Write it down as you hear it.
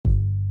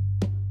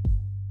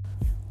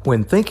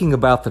When thinking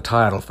about the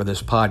title for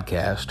this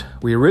podcast,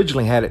 we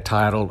originally had it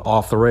titled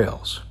Off the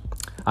Rails.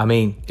 I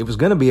mean, it was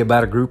going to be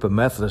about a group of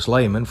Methodist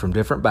laymen from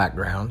different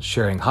backgrounds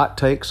sharing hot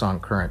takes on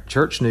current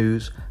church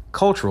news,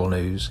 cultural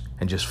news,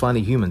 and just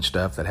funny human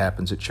stuff that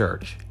happens at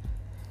church.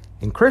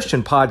 In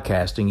Christian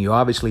podcasting, you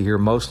obviously hear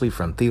mostly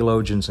from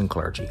theologians and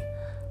clergy.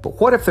 But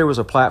what if there was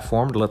a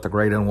platform to let the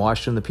great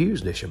unwashed in the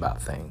pews dish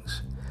about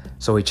things?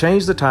 So we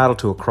changed the title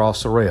to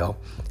Across the Rail,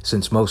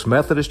 since most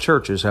Methodist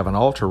churches have an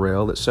altar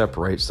rail that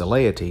separates the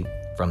laity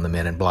from the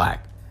men in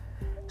black.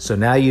 So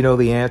now you know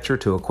the answer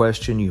to a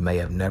question you may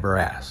have never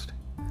asked.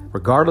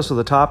 Regardless of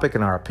the topic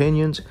and our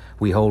opinions,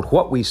 we hold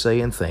what we say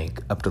and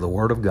think up to the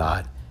Word of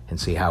God and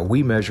see how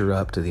we measure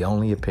up to the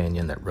only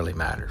opinion that really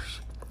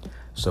matters.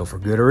 So for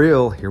good or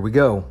ill, here we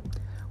go.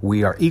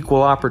 We are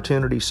equal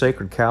opportunity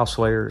sacred cow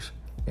slayers,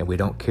 and we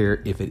don't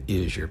care if it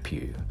is your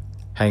pew.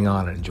 Hang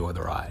on and enjoy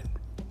the ride.